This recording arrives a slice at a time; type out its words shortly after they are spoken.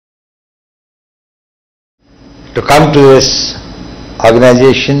to come to this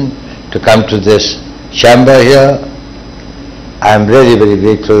organization, to come to this chamber here. I am really very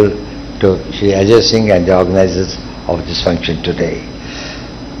grateful to Shri Ajay Singh and the organizers of this function today.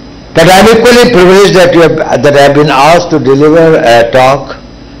 But I am equally privileged that I have been asked to deliver a talk,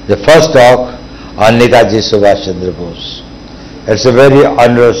 the first talk on Netaji Subhas Chandra Bose. It's a very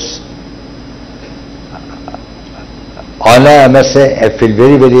onerous honor, I must say. I feel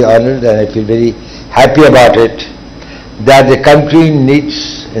very, very honored and I feel very happy about it, that the country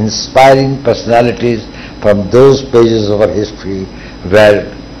needs inspiring personalities from those pages of our history where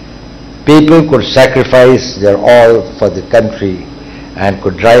people could sacrifice their all for the country and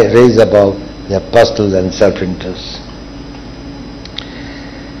could raise above their personal and self-interest.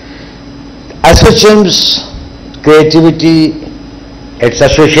 ASSOCHAM's creativity, it's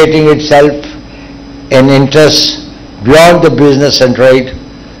associating itself in interests beyond the business and trade,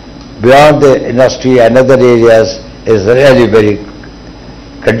 beyond the industry and other areas, is really very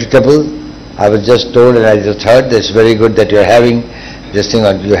creditable. I was just told and I just heard that it's very good that you're having this thing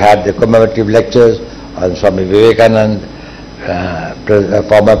on. You had the commemorative lectures on Swami Vivekananda,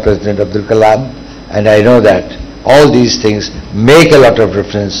 former President Abdul Kalam, and I know that all these things make a lot of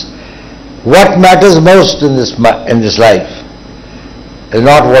difference. What matters most in this life is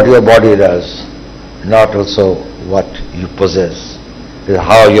not what your body does, not also what you possess, is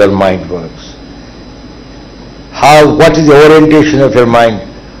how your mind works. What is the orientation of your mind?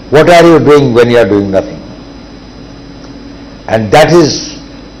 What are you doing when you are doing nothing? And that is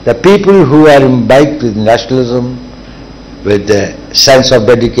the people who are imbibed with nationalism, with the sense of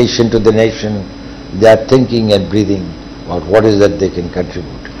dedication to the nation. They are thinking and breathing about what is that they can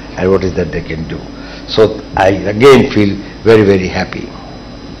contribute and what is that they can do. So I again feel very, very happy.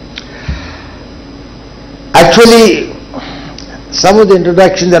 Actually, some of the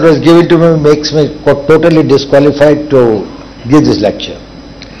introduction that was given to me makes me totally disqualified to give this lecture.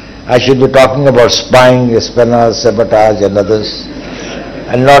 I should be talking about spying, espionage, sabotage and others,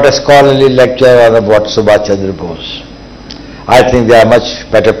 and not a scholarly lecture on about Subhas Chandra Bose. I think there are much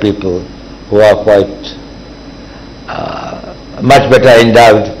better people who are quite much better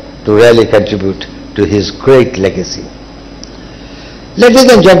endowed to really contribute to his great legacy.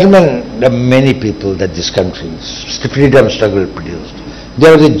 Ladies and gentlemen, there are many people that this country's freedom struggle produced. They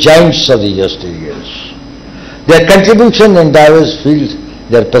were the giants of the yesteryears. Their contribution in diverse fields,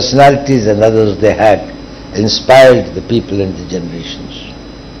 their personalities and others they had, inspired the people and the generations.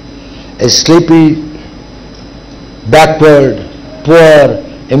 A sleepy, backward, poor,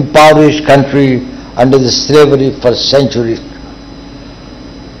 impoverished country under the slavery for centuries,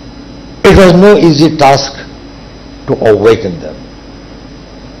 it was no easy task to awaken them.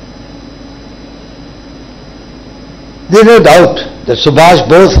 There is no doubt that Subhas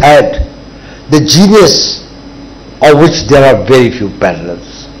Bose had the genius of which there are very few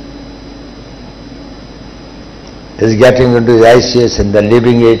parallels. His getting into the ICS and then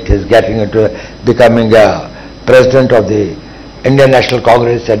leaving it, his getting into becoming a president of the Indian National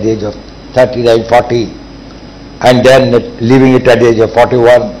Congress at the age of 39, 40, and then leaving it at the age of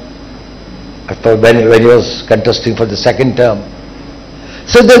 41 when he was contesting for the second term.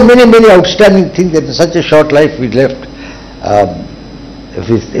 So there are many, many outstanding things that in such a short life we left.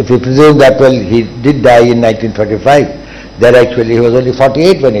 If we presume that, well, he did die in 1925, then actually he was only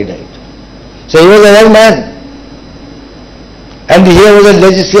 48 when he died. So he was a young man. And here was a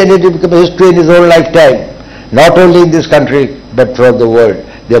legacy and it became a history in his own lifetime, not only in this country but throughout the world.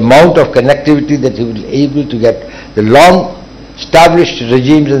 The amount of connectivity that he was able to get, the long established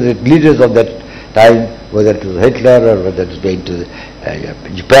regimes and the leaders of that time, whether it was Hitler or whether it was going to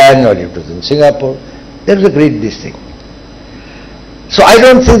Japan or it was in Singapore, there was a great this thing. So I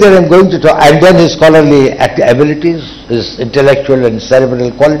don't think that I'm going to talk, and then his scholarly abilities, his intellectual and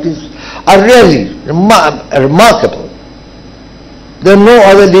cerebral qualities are really remarkable. There are no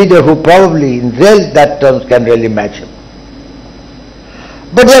other leader who probably in that terms can really match him.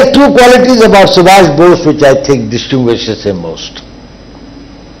 But there are two qualities about Subhas Bose which I think distinguishes him most.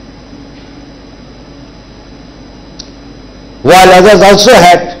 While others also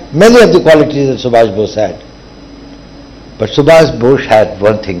had many of the qualities that Subhas Bose had. But Subhas Bose had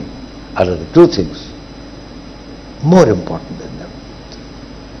one thing, or rather two things, more important than them.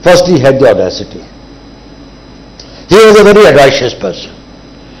 Firstly, he had the audacity. He was a very audacious person.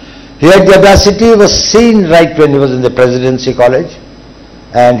 He had the audacity, he was seen right when he was in the Presidency College,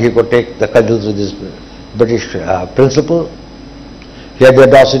 and he could take the cudgels with his British principal. He had the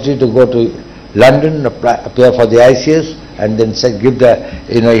audacity to go to London, appear for the ICS, and then give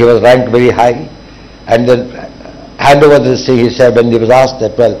he was ranked very high, and then hand over this thing. He said, when he was asked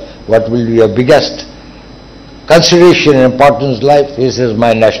that, well, what will be your biggest consideration and importance in life, he says,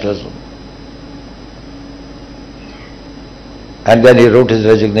 my nationalism. And then he wrote his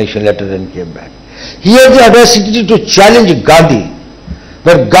resignation letter and came back. He had the audacity to challenge Gandhi.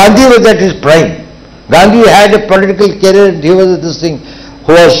 But Gandhi was at his prime. Gandhi had a political career, and he was this thing,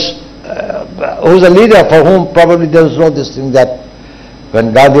 who was a leader for whom probably there was no this thing that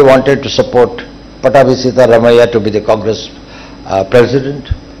when Gandhi wanted to support Pattabhi Sitaramaiah to be the Congress president,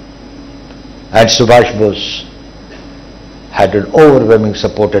 and Subhas Bose had an overwhelming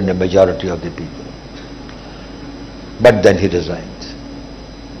support and a majority of the people. But then he resigned.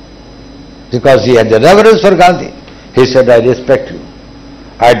 Because he had the reverence for Gandhi. He said, I respect you.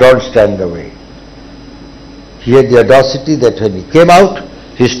 I don't stand in the way. He had the audacity that when he came out,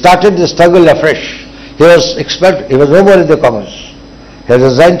 he started the struggle afresh. He was expelled, he was no more in the Congress. He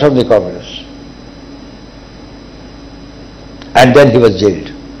resigned from the Congress. And then he was jailed.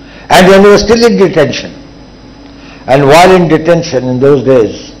 And when he was still in detention, and while in detention in those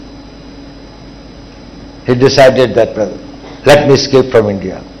days, he decided that, let me escape from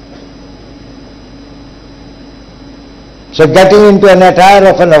India. So getting into an attire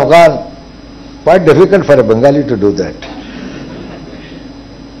of an Afghan, quite difficult for a Bengali to do that.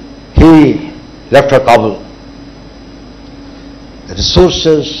 He left for Kabul. The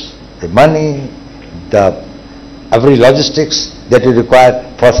resources, the money, every logistics that you require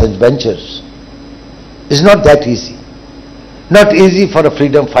for such ventures is not that easy. Not easy for a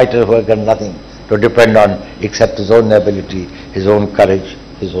freedom fighter who has got nothing to depend on except his own ability, his own courage,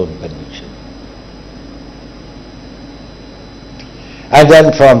 his own conviction. And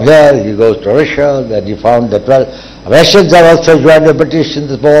then from here he goes to Russia, then he found that, well, Russians have also joined the British in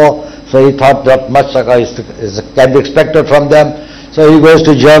this war, so he thought that much can be expected from them. So he goes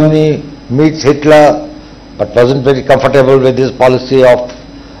to Germany, meets Hitler, but wasn't very comfortable with his policy of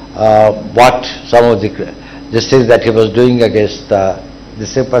what some of these things that he was doing against the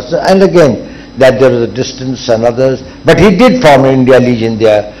same person. And again, that there was a distance and others. But he did form an India Legion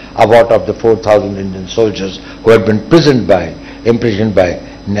there, about of the 4,000 Indian soldiers who had been imprisoned by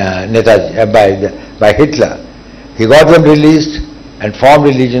Netaji, by Hitler. He got them released and formed a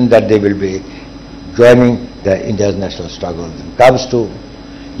legion that they will be joining the India's national struggle. Then comes to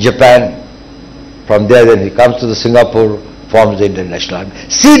Japan. From there, then he comes to the Singapore, forms the Indian National Army.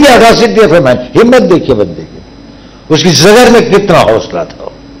 See the audacity of a man. हिम्मत देखिए बंदे की. उसकी जगर में कितना हौसला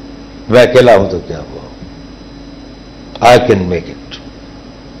था. मैं अकेला हूं तो क्या हुआ? I can make it.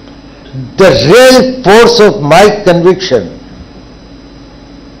 The real force of my conviction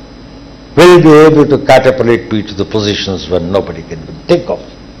will be able to catapult me to the positions where nobody can even think of.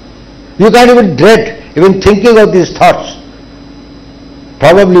 You can't even dread, even thinking of these thoughts.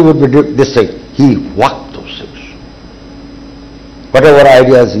 Probably would be this thing. He walked those things. Whatever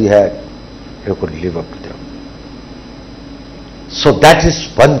ideas he had, he could live up to them. So that is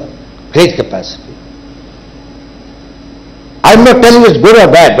one great capacity. I'm not telling it's good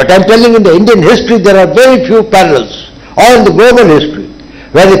or bad, but I'm telling in the Indian history there are very few parallels, or in the global history,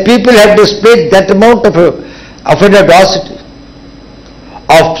 where the people have displayed that amount of an audacity,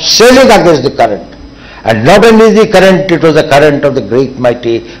 of sailing against the current. And not only the current, it was the current of the great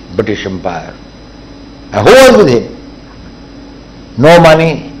mighty British Empire. And who was with him? No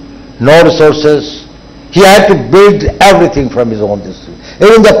money, no resources. He had to build everything from his own history.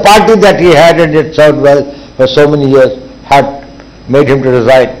 Even the party that he had, and it served well for so many years, had made him to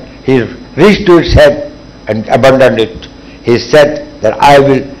resign. He reached to its head and abandoned it. He said that I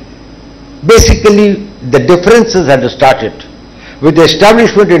will, basically the differences had started with the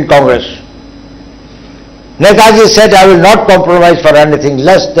establishment in Congress. Netaji said, I will not compromise for anything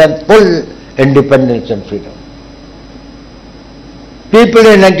less than full independence and freedom. People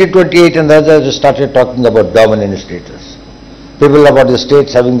in 1928 and others started talking about dominant status. People about the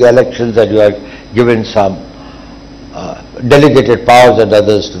states having the elections, and you are given some delegated powers and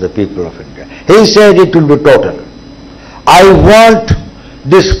others to the people of India. He said it will be total. I want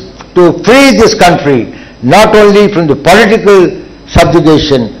this to free this country not only from the political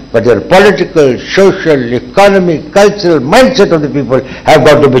subjugation, but their political, social, economic, cultural mindset of the people have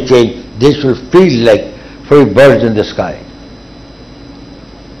got to be changed. They should feel like free birds in the sky.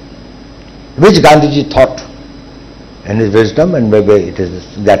 Which Gandhiji thought in his wisdom, and maybe it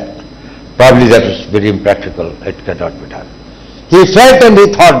is that, probably that is very impractical, it cannot be done. He felt and he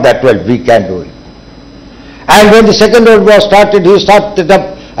thought that, well, we can do it. And when the Second World War started, he started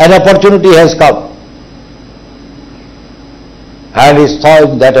up, an opportunity has come. And he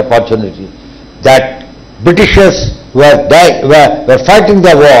saw in that opportunity that Britishers were fighting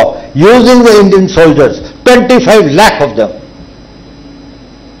the war using the Indian soldiers, 25 lakh of them.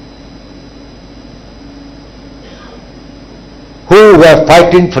 who were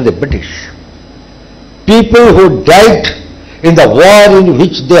fighting for the British. People who died in the war in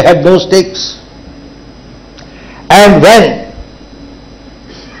which they had no stakes. And when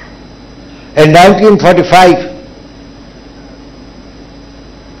in 1945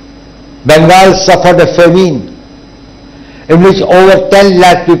 Bengal suffered a famine in which over 10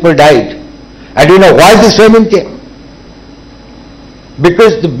 lakh people died. And you know why this famine came?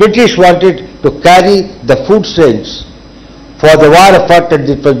 Because the British wanted to carry the food trains for the war effort, and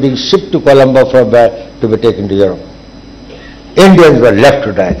it was being shipped to Colombo from there to be taken to Europe. Indians were left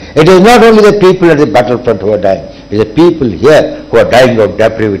to die. It is not only the people at the battlefront who are dying, it is the people here who are dying of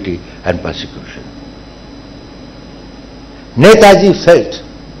depravity and persecution. Netaji felt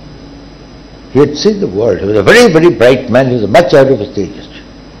he had seen the world. He was a very, very bright man. He was much ahead of his age.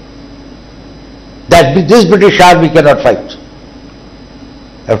 That this British army cannot fight.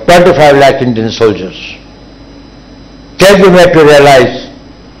 Of 25 lakh Indian soldiers. Tell you have to realize,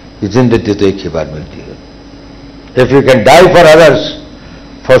 zindagi to ek hi baar milti hai. If you can die for others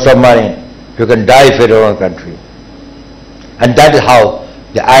for some money, you can die for your own country. And that is how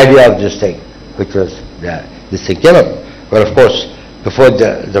the idea of this thing, which was this thing came up. Well, of course, before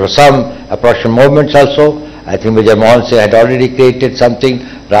there were some opposition movements also. I think Vijay Mohan Singh had already created something.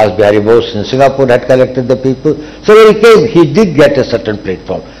 Ras Bihari Bose in Singapore had collected the people. So when he came, he did get a certain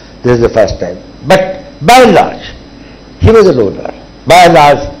platform. This is the first time. But by and large, he was a loner. By and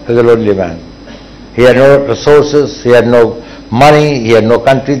large, he was a lonely man. He had no resources, he had no money, he had no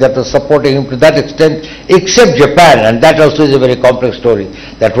country that was supporting him to that extent, except Japan. And that also is a very complex story.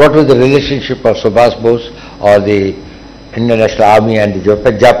 That what was the relationship of Subhas Bose or the Indian National Army and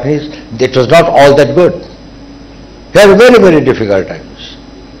the Japanese? It was not all that good. They had very, very difficult times.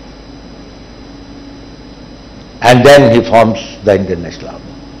 And then he forms the Indian National Army.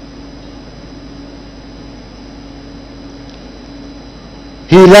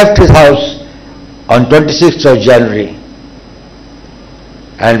 He left his house on 26th of January,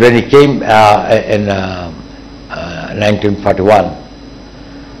 and when he came in 1941,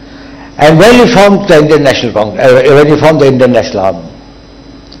 and when he formed the Indian National Congress, when he formed the Indian National Army,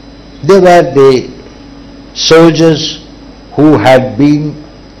 they were the soldiers who had been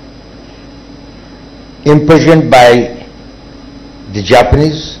imprisoned by the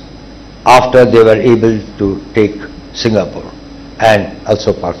Japanese after they were able to take Singapore and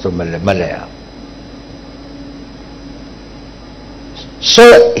also parts of Malaya.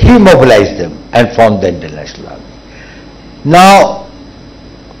 So he mobilized them and formed the Indian National Army. Now,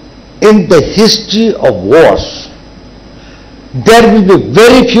 in the history of wars, there will be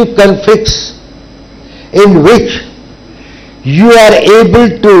very few conflicts in which you are able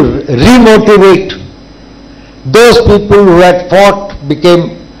to remotivate those people who had fought,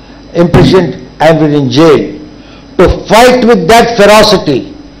 became imprisoned and were in jail, to fight with that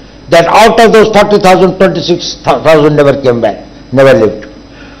ferocity that out of those 40,000, 26,000 never came back, never lived.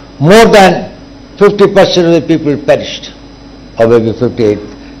 More than 50% of the people perished, or maybe 58,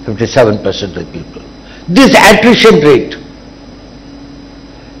 57% of the people. This attrition rate,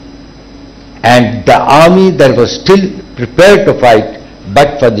 and the army that was still prepared to fight,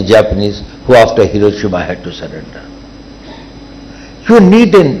 but for the Japanese who after Hiroshima had to surrender. You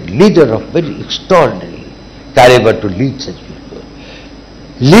need a leader of very extraordinary caliber to lead such people.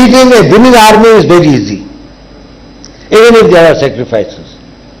 Leading a winning army is very easy, even if there are sacrifices.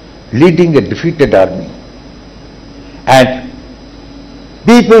 Leading a defeated army and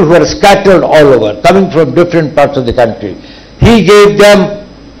people who are scattered all over, coming from different parts of the country, he gave them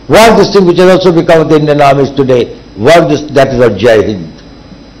one this thing which has also become the Indian armies today, that is what Jai Hind.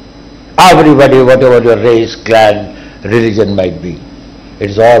 Everybody, whatever your race, clan, religion might be, it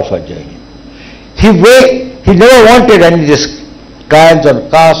is all for Jai Hind. He never wanted any this clans and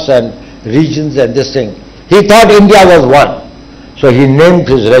castes and regions and this thing. He thought India was one. So he named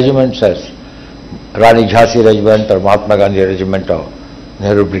his regiments as Rani Jhansi Regiment or Mahatma Gandhi Regiment or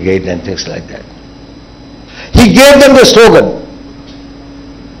Nehru Brigade and things like that. He gave them the slogan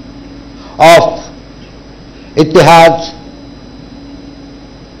of Ittihad,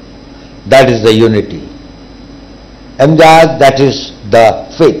 that is the unity. Imdad, that is the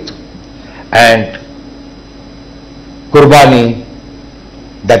faith. And Qurbani,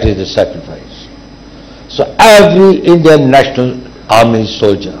 that is the sacrifice. So every Indian National Army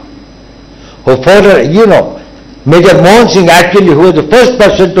soldier who fought, Major Mohan Singh actually, who was the first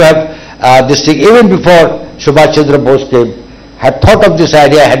person to have this thing, even before Subhas Chandra Bose came, had thought of this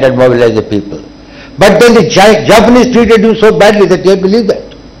idea, had mobilized the people. But then the Japanese treated him so badly that he had to leave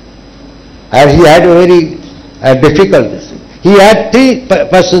that. And he had a very difficult thing. He had three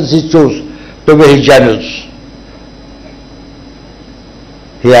persons he chose to be his generals.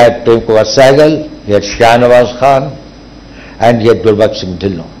 He had Prem Kumar Sehgal, he had Shahnawaz Khan, and he had Gulbakh Singh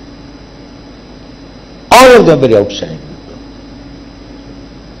Dhillon. All of them very outstanding people.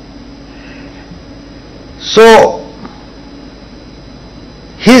 So,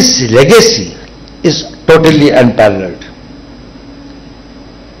 his legacy is totally unparalleled.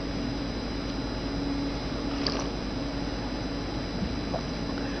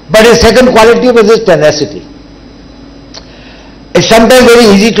 But his second quality was his tenacity. It's sometimes very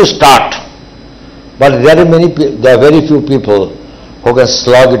easy to start, but there are very few people who can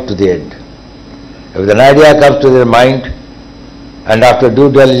slog it to the end. If an idea comes to their mind, and after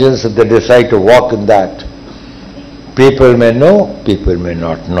due diligence if they decide to walk in that, people may know, people may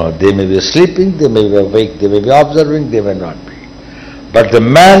not know. They may be sleeping, they may be awake, they may be observing, they may not be. But the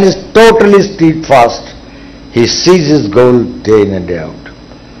man is totally steadfast. He sees his goal day in and day out.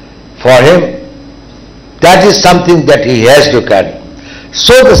 For him, that is something that he has to carry.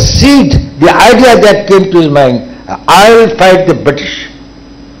 So the seed, the idea that came to his mind, I will fight the British.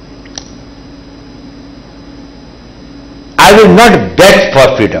 I will not beg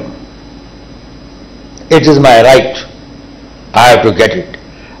for freedom. It is my right. I have to get it.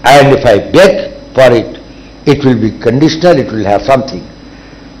 And if I beg for it, it will be conditional, it will have something.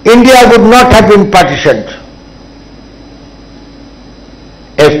 India would not have been partitioned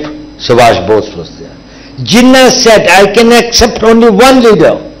if Subhas Bose was there. Jinnah said, I can accept only one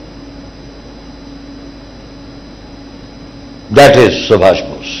leader. That is Subhas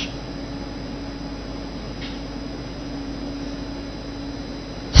Bose.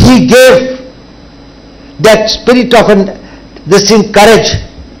 He gave that spirit of this courage,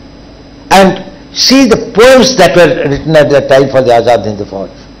 and see the poems that were written at that time for the Azad Hind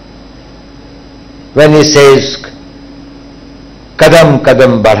Fauj. When he says, कदम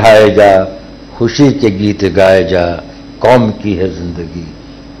कदम बढ़ाए जा, खुशी के गीत गाए जा, कौम की है जिंदगी,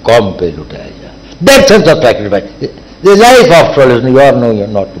 कौम पे लुटाए जा. That sense of sacrifice. The life after all is you are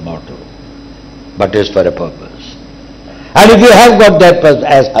not immortal, but is for a purpose. And if you have got that purpose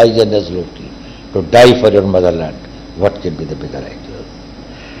as high and as lofty, to die for your motherland, what can be the bigger idea?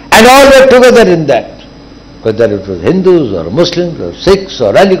 And all were together in that. Whether it was Hindus or Muslims or Sikhs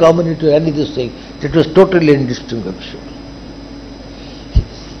or any community or any this thing, it was totally indistinguishable.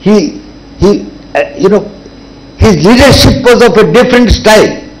 His leadership was of a different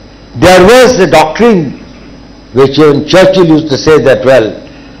style. There was the doctrine which even Churchill used to say that, well,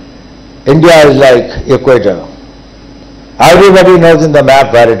 India is like equator. Everybody knows in the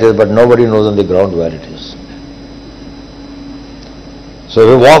map where it is, but nobody knows on the ground where it is. So if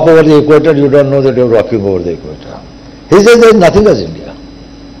you walk over the equator, you don't know that you're walking over the equator. He says there is nothing as India.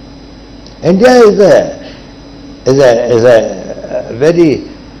 India is a very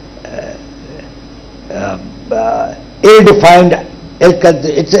ill-defined,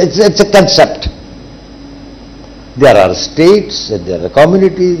 it's a concept. There are states, and there are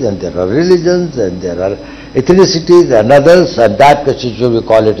communities, and there are religions, and there are ethnicities and others, and that we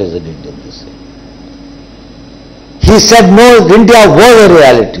call it as an Indian. He said, no, India was a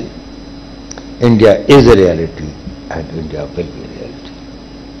reality. India is a reality, and India will be a reality.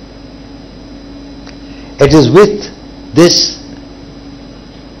 It is with this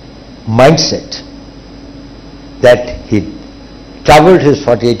mindset that he traveled his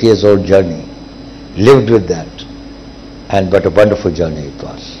 48 years old journey, lived with that, and what a wonderful journey it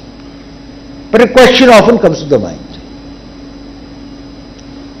was. But a question often comes to the mind.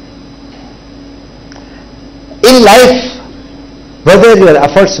 In life, whether your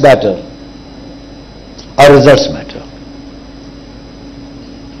efforts matter or results matter.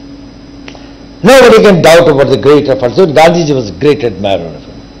 Nobody can doubt about the great efforts. So Gandhiji was a great admirer of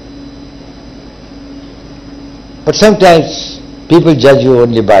him. But sometimes people judge you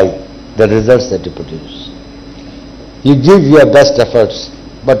only by the results that you produce. You give your best efforts,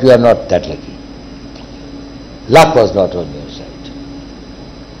 but you are not that lucky. Luck was not on your side.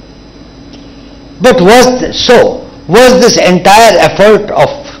 But was this entire effort of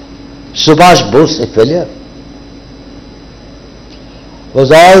Subhas Bose a failure?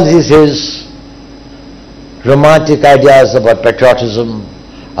 Was all his romantic ideas about patriotism,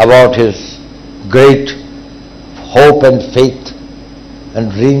 about his great hope and faith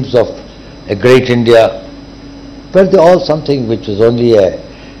and dreams of a great India, were they all something which was only a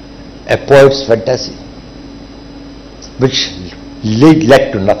poet's fantasy, which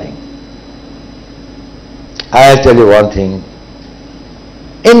led to nothing? I'll tell you one thing.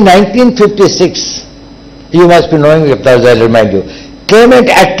 In 1956, you must be knowing, if I'll remind you, Clement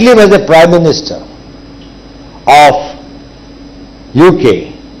Attlee was the Prime Minister of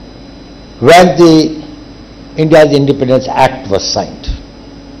UK when the India's Independence Act was signed.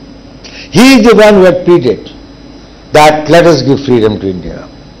 He is the one who had pleaded that let us give freedom to India.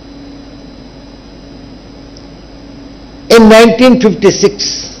 In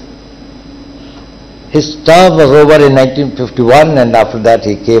 1956, his term was over in 1951, and after that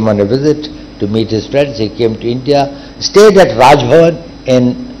he came on a visit to meet his friends. He came to India, stayed at Rajbhavan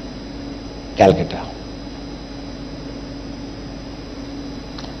in Calcutta.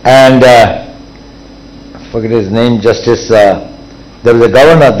 And I forget his name, Justice, there was a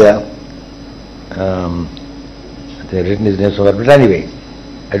governor there, they had written his name somewhere, but anyway,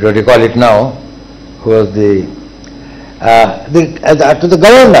 I don't recall it now, who was to the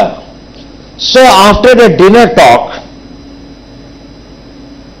governor. So after the dinner talk,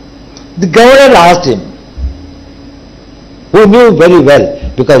 the governor asked him, who knew very well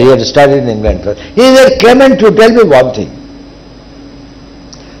because he had studied in England first, he said, Clement, you tell me one thing.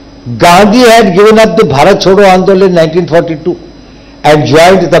 Gandhi had given up the Bharat Chodo Andolan in 1942 and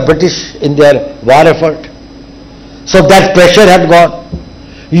joined the British in their war effort. So that pressure had gone.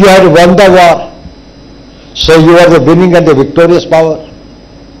 You had won the war. So you are the winning and the victorious power.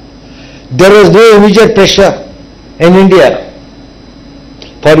 There was no immediate pressure in India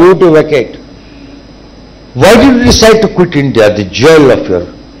for you to vacate. Why did you decide to quit India, the jewel in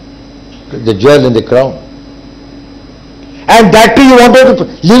the crown? And that too you wanted to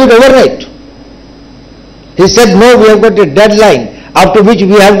leave it overnight. He said, no, we have got a deadline after which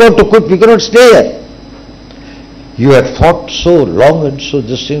we have got to quit, we cannot stay here. You had fought so long and so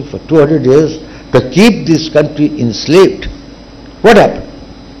this thing for 200 years to keep this country enslaved. What happened?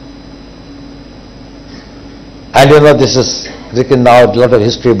 And you know, this is written now, a lot of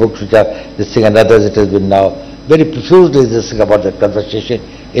history books which are this thing and others, it has been now very profusely this thing about that conversation.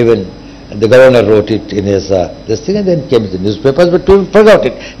 Even the governor wrote it in his this thing and then came to the newspapers, but people forgot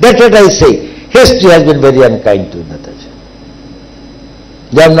it. That's what I say. History has been very unkind to Netaji.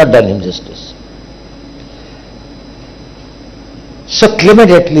 They have not done him justice. So Clement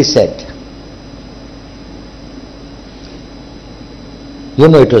Attlee said, you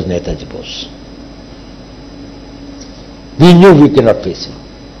know, it was Netaji Bose. We knew we cannot face him.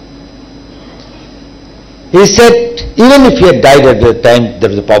 He said, even if he had died at the time, there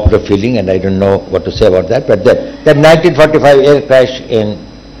was a popular feeling, and I don't know what to say about that, but that 1945 air crash in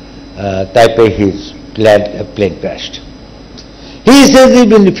Taipei, his plane crashed. He says,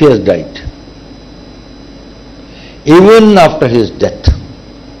 even if he has died, even after his death,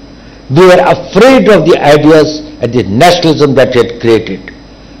 we were afraid of the ideas and the nationalism that he had created,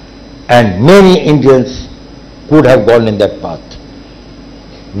 and many Indians could have gone in that path.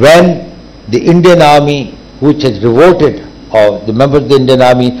 When the Indian army, which has revolted, or the members of the Indian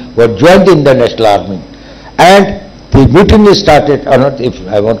army were joined the Indian National Army, and the mutiny started, or not, if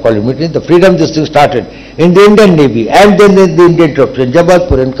I won't call it mutiny, the freedom this thing started in the Indian Navy, and then in the Indian troops in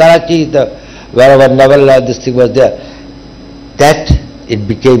Jabalpur, in Karachi, wherever naval this thing was there, that it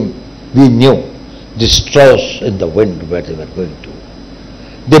became, we knew, the straws in the wind where they were going to.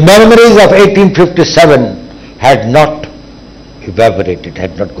 The memories of 1857 had not evaporated,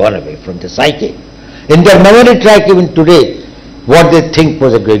 had not gone away from the psyche. In their memory track even today, what they think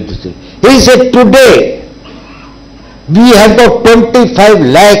was a great decision. He said, today, we have got 25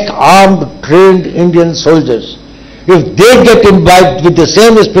 lakh armed, trained Indian soldiers. If they get imbibed with the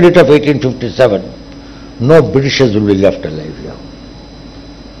same spirit of 1857, no Britishers will be left alive here.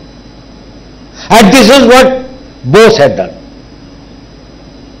 And this is what Bose had done.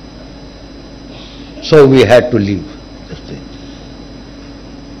 So we had to leave this thing.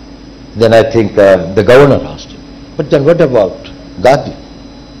 Then I think the governor asked him, but then what about Gandhi?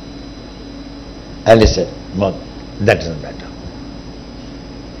 And he said, no, that doesn't matter.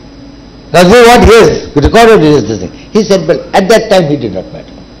 Now see what he is, recorded is this thing. He said, well, at that time he did not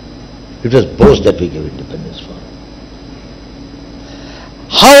matter. It was Bose that we gave independence for.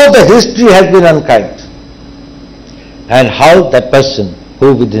 How the history has been unkind, and how that person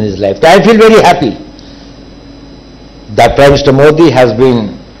who within his lifetime, I feel very happy that Prime Minister Modi has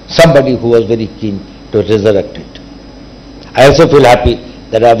been somebody who was very keen to resurrect it. I also feel happy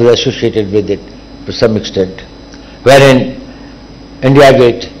that I was associated with it to some extent, wherein India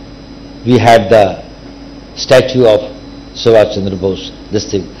Gate we had the statue of Subhas Chandra Bose, this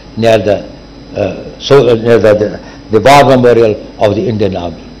thing, near the war memorial of the Indian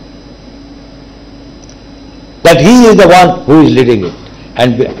Army. That he is the one who is leading it.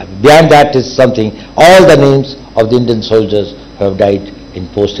 And behind that is something, all the names of the Indian soldiers who have died in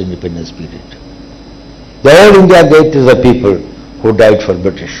post-independence period. The old India Gate is the people who died for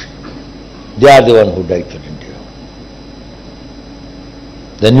British. They are the one who died for India.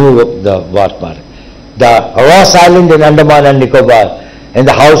 The war park. The Ross Island in Andaman and Nicobar, in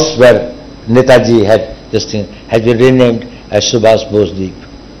the house where Netaji had this thing, has been renamed as Subhas Bose Deep.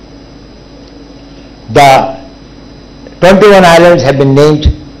 The 21 islands have been named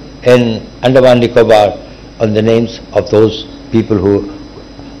in Andaman Nicobar on the names of those people who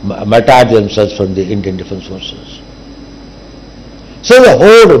martyred themselves from the Indian Defence Forces. So the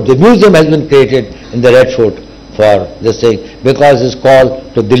whole of the museum has been created in the Red Fort for this thing, because his call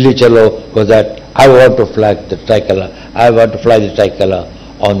to Delhi Chalo was that I want to flag the tricolor, I want to fly the tricolor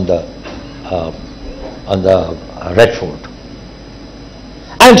on the Red Fort.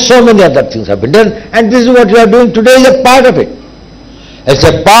 And so many other things have been done, and this is what you are doing today is a part of it. It's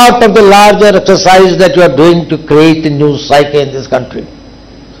a part of the larger exercise that you are doing to create a new psyche in this country.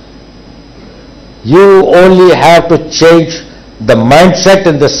 You only have to change the mindset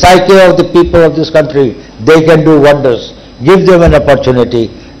and the psyche of the people of this country. They can do wonders. Give them an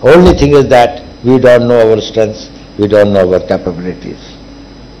opportunity. Only thing is that we don't know our strengths, we don't know our capabilities.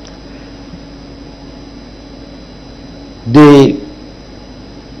 The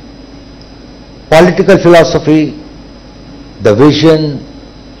political philosophy, the vision,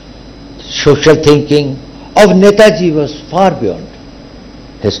 social thinking of Netaji was far beyond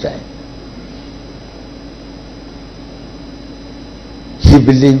his time. He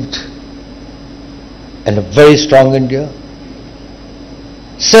believed in a very strong India.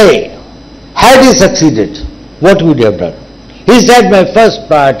 Say, had he succeeded, what would he have done? He said, my first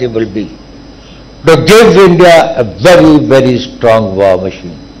priority will be to give India a very, very strong war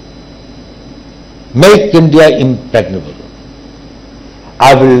machine. Make India impregnable.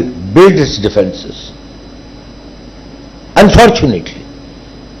 I will build its defences. Unfortunately,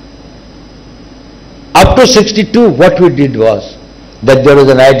 up to 62, what we did was that there was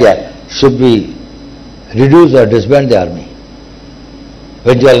an idea, should we reduce or disband the army?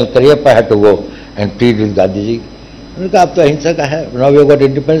 When General Cariappa had to go and plead with Gandhiji, उन्होंने कहा अब तो अहिंसा का है, now we have got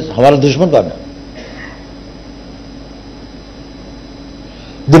independence, हमारा दुश्मन कौन है?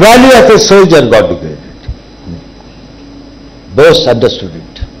 The value of a soldier got degraded. Bose understood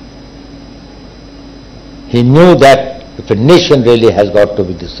it. He knew that if a nation really has got to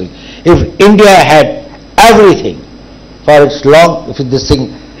be this thing, if India had everything for its long, if this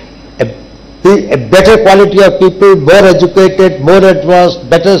thing, a better quality of people, more educated, more advanced,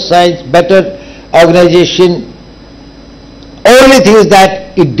 better science, better organization, only thing is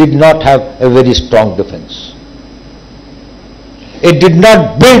that it did not have a very strong defense. It did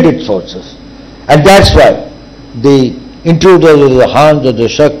not build its forces. And that's why the intruders, or the Hans, or the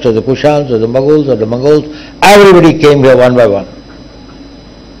Shaks, or the Kushans, or the Mongols, everybody came here one by one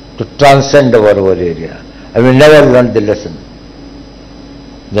to transcend our area. And we never learned the lesson.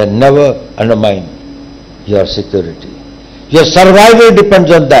 They never undermine your security. Your survival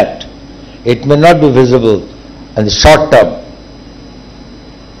depends on that. It may not be visible in the short term,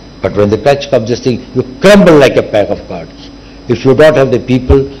 but when the patch comes, this thing, you crumble like a pack of cards. If you don't have the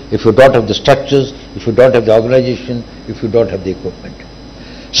people, if you don't have the structures, if you don't have the organization, if you don't have the equipment.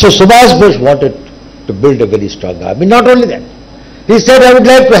 So Subhas Bose wanted to build a very strong army. Not only that, he said, I would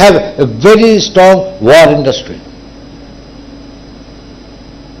like to have a very strong war industry.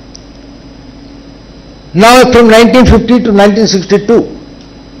 Now from 1950 to 1962,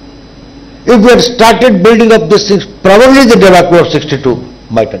 if we had started building up these things, probably the debacle of 62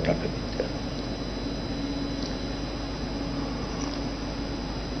 might have not been there.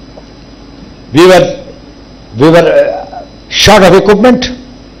 We were short of equipment,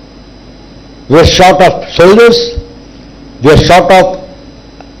 we were short of soldiers, we were short of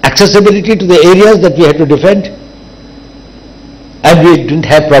accessibility to the areas that we had to defend, and we didn't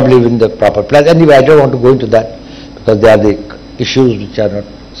have probably even the proper plans. Anyway, I don't want to go into that because they are the issues which are not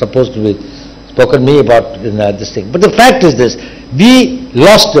supposed to be spoken me about in this thing. But the fact is this, we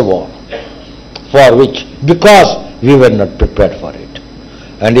lost the war for which, because we were not prepared for it.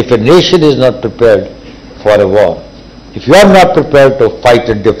 And if a nation is not prepared for a war, if you are not prepared to fight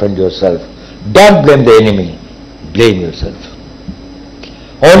and defend yourself, don't blame the enemy, blame yourself.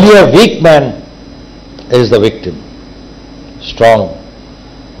 Only a weak man is the victim. Strong,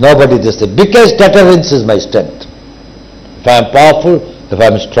 nobody this thing. Because deterrence is my strength. If I am powerful, if I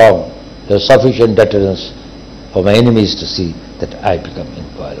am strong, there is sufficient deterrence for my enemies to see that I become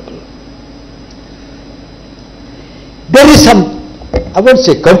inviolable. There is some, I won't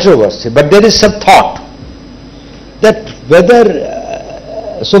say controversy, but there is some thought that whether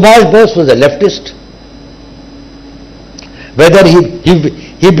Subhas Bose was a leftist, whether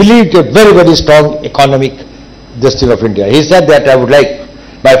he believed a very, very strong economic destiny of India. He said that I would like,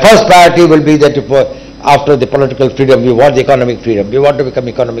 my first priority will be that after the political freedom, we want the economic freedom, we want to become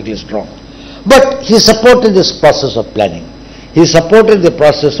economically strong. But he supported this process of planning. He supported the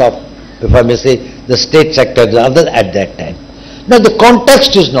process of if I may say, the state sector, the others at that time. Now the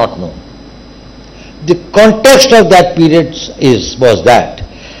context is not known. The context of that period was that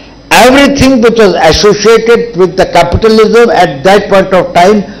everything which was associated with the capitalism at that point of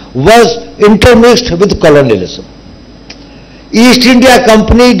time was intermixed with colonialism. East India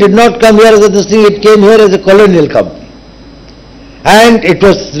Company did not come here as a this thing, it came here as a colonial company. And it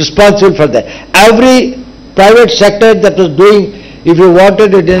was responsible for that. Every private sector that was doing, if you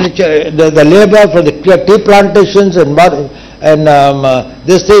wanted the labor for the tea plantations and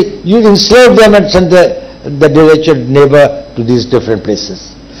this thing, you enslaved them and sent the derelicted labor to these different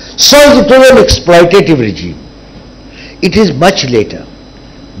places. So it was an exploitative regime. It is much later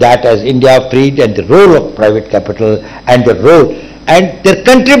that as India freed and the role of private capital and the role and their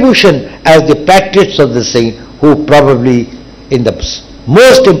contribution as the patriots of this thing who probably in the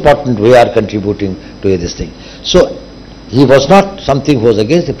most important way are contributing to this thing. So he was not something who was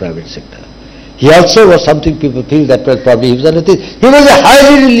against the private sector. He also was something people feel that well, probably he was anything. He was a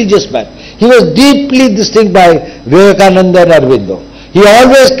highly religious man. He was deeply distinct by Vivekananda and Aurobindo. He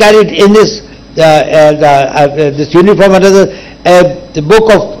always carried in his this uniform and the book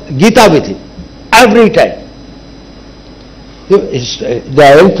of Gita with him every time.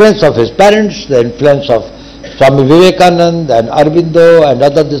 The influence of his parents, the influence of Swami Vivekananda and Aurobindo and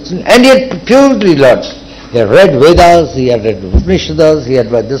other this, and he had purely learned. He had read Vedas, he had read Upanishads, he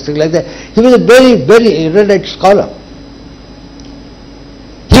had read this thing like that. He was a very, very erudite scholar.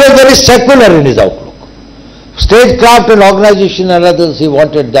 He was very secular in his outlook. Statecraft and organization and others, he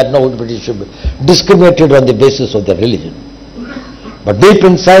wanted that nobody should be discriminated on the basis of their religion. But deep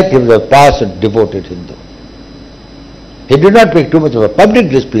inside, he was a pious and devoted Hindu. He did not make too much of a public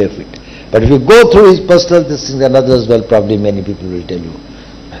display of it. But if you go through his personal things and others, well, probably many people will tell you,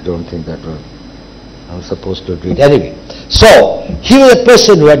 I don't think that was, I was supposed to do it. Anyway, so he was a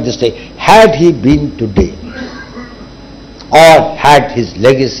person who had this thing. Had he been today, or had his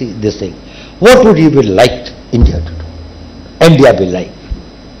legacy this thing, what would he be like India to do? India be like?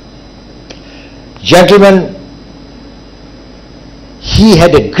 Gentlemen, he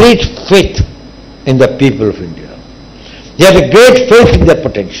had a great faith in the people of India. He had a great faith in their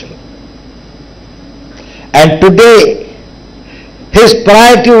potential. And today, his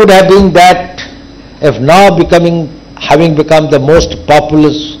priority would have been that if now having become the most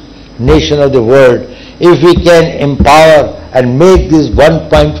populous nation of the world, if we can empower and make these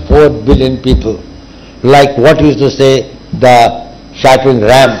 1.4 billion people, like what we used to say, the shattering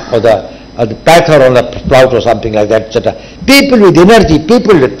ram or the panther on a spout or something like that, etc. People with energy,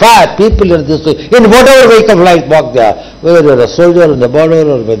 people with fire, people in this way, in whatever wake of life walk they are, whether you are a soldier on the border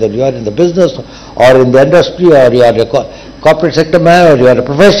or whether you are in the business or in the industry or you are a corporate sector man or you are a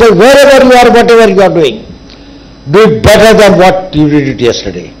professional, wherever you are, whatever you are doing, do it better than what you did it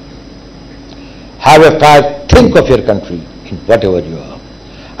yesterday. Have a fire, think of your country in whatever you are.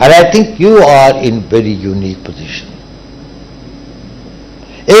 And I think you are in very unique position.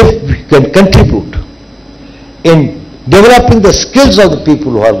 If we can contribute in developing the skills of the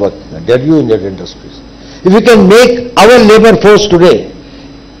people who are working, they are you in their industries. If we can make our labor force today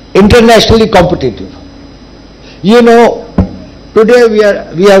internationally competitive. You know, today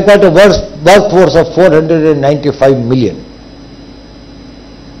we have got a workforce of 495 million.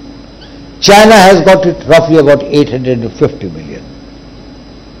 China has got it roughly about 850 million.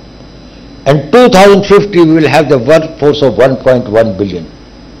 In 2050 we will have the workforce of 1.1 billion.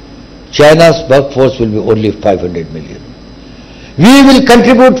 China's workforce will be only 500 million. We will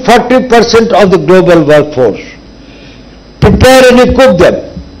contribute 40% of the global workforce. Prepare and equip them.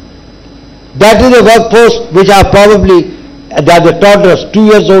 That is a workforce which are probably, they are the toddlers, 2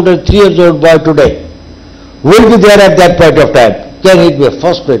 years old and 3 years old boy today, will be there at that point of time. Can it be a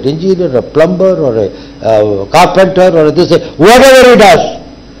first-rate engineer, a plumber, or a carpenter, or this, whatever he does,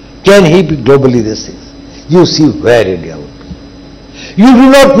 can he be globally these things? You see where India would be. You do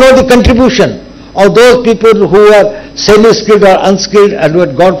not know the contribution of those people who are semi-skilled or unskilled and who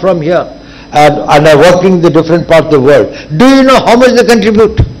had gone from here and are working in the different parts of the world. Do you know how much they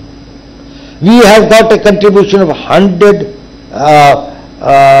contribute? We have got a contribution of $100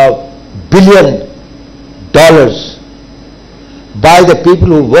 billion by the people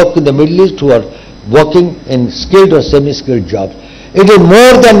who work in the Middle East, who are working in skilled or semi-skilled jobs. It is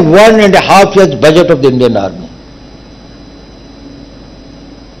more than 1.5 years budget of the Indian Army.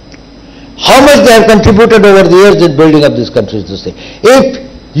 How much they have contributed over the years in building up these countries to say. If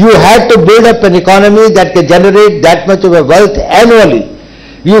you had to build up an economy that can generate that much of a wealth annually,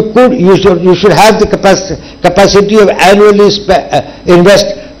 you should have the capacity of annually invest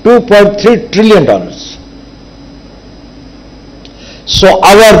 $2.3 trillion. So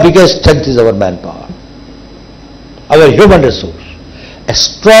our biggest strength is our manpower, our human resource, a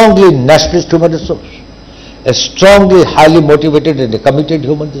strongly nationalist human resource, a strongly highly motivated and committed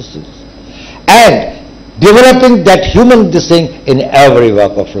human resource, and developing that human this thing in every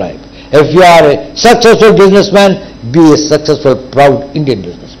walk of life. If you are a successful businessman, be a successful, proud Indian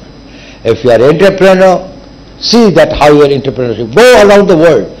businessman. If you are an entrepreneur, see that how your entrepreneurship. Go around the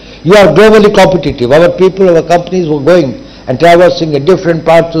world. You are globally competitive. Our people, our companies were going and traversing in different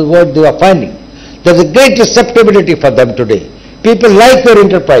parts of the world. They are finding there is a great acceptability for them today. People like your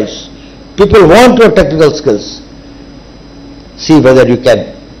enterprise. People want your technical skills. See whether you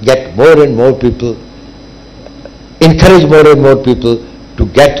can get more and more people, encourage more and more people to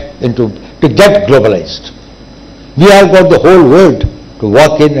get globalized. We have got the whole world to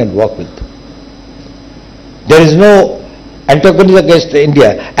walk in and walk with. There is no antagonism against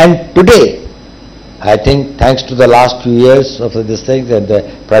India. And today, I think thanks to the last few years of this thing and the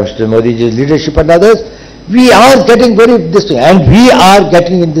Prime Minister Modi's leadership and others, we are getting this thing, and we are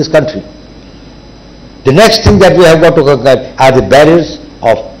getting in this country. The next thing that we have got to conquer are the barriers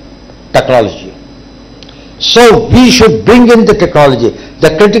of technology. So we should bring in the technology,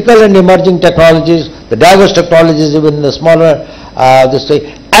 the critical and emerging technologies, the diverse technologies, even the smaller,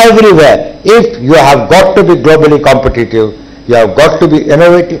 everywhere. If you have got to be globally competitive, you have got to be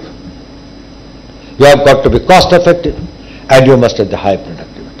innovative, you have got to be cost effective, and you must have the high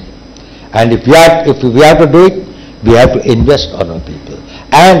productivity. And if we have to do it, we have to invest on our people.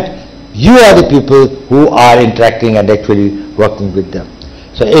 And you are the people who are interacting and actually working with them.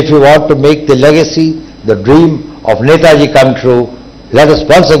 So if you want to make the legacy, the dream of Netaji come true, let us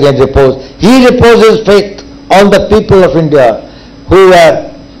once again repose. He reposes faith on the people of India who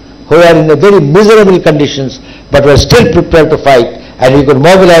are in a very miserable conditions but were still prepared to fight, and he could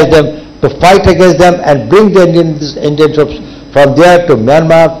mobilize them to fight against them and bring the Indian troops from there to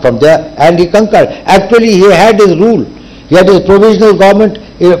Myanmar, from there, and he conquered. Actually, he had his rule. He had his provisional government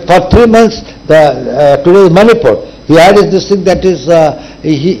for 3 months. Today is Manipur. He had this thing that is there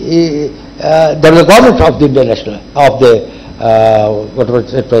was a government of the Indian national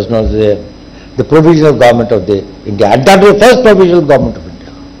the provisional government of the India, and that was the first provisional government of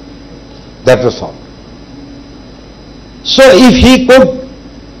India that was formed. So if he could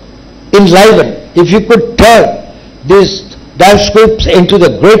enliven, if he could turn these dance scripts into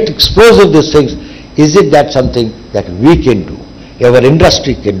the great explosive these things, is it that something that we can do, our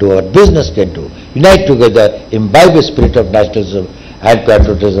industry can do, our business can do, unite together, imbibe the spirit of nationalism and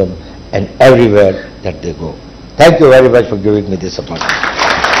patriotism and everywhere that they go. Thank you very much for giving me this opportunity.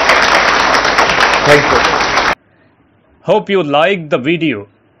 Thank you. Hope you liked the video.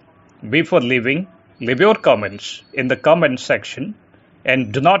 Before leaving, leave your comments in the comment section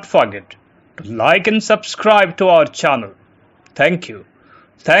and do not forget to like and subscribe to our channel. Thank you.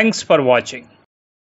 Thanks for watching.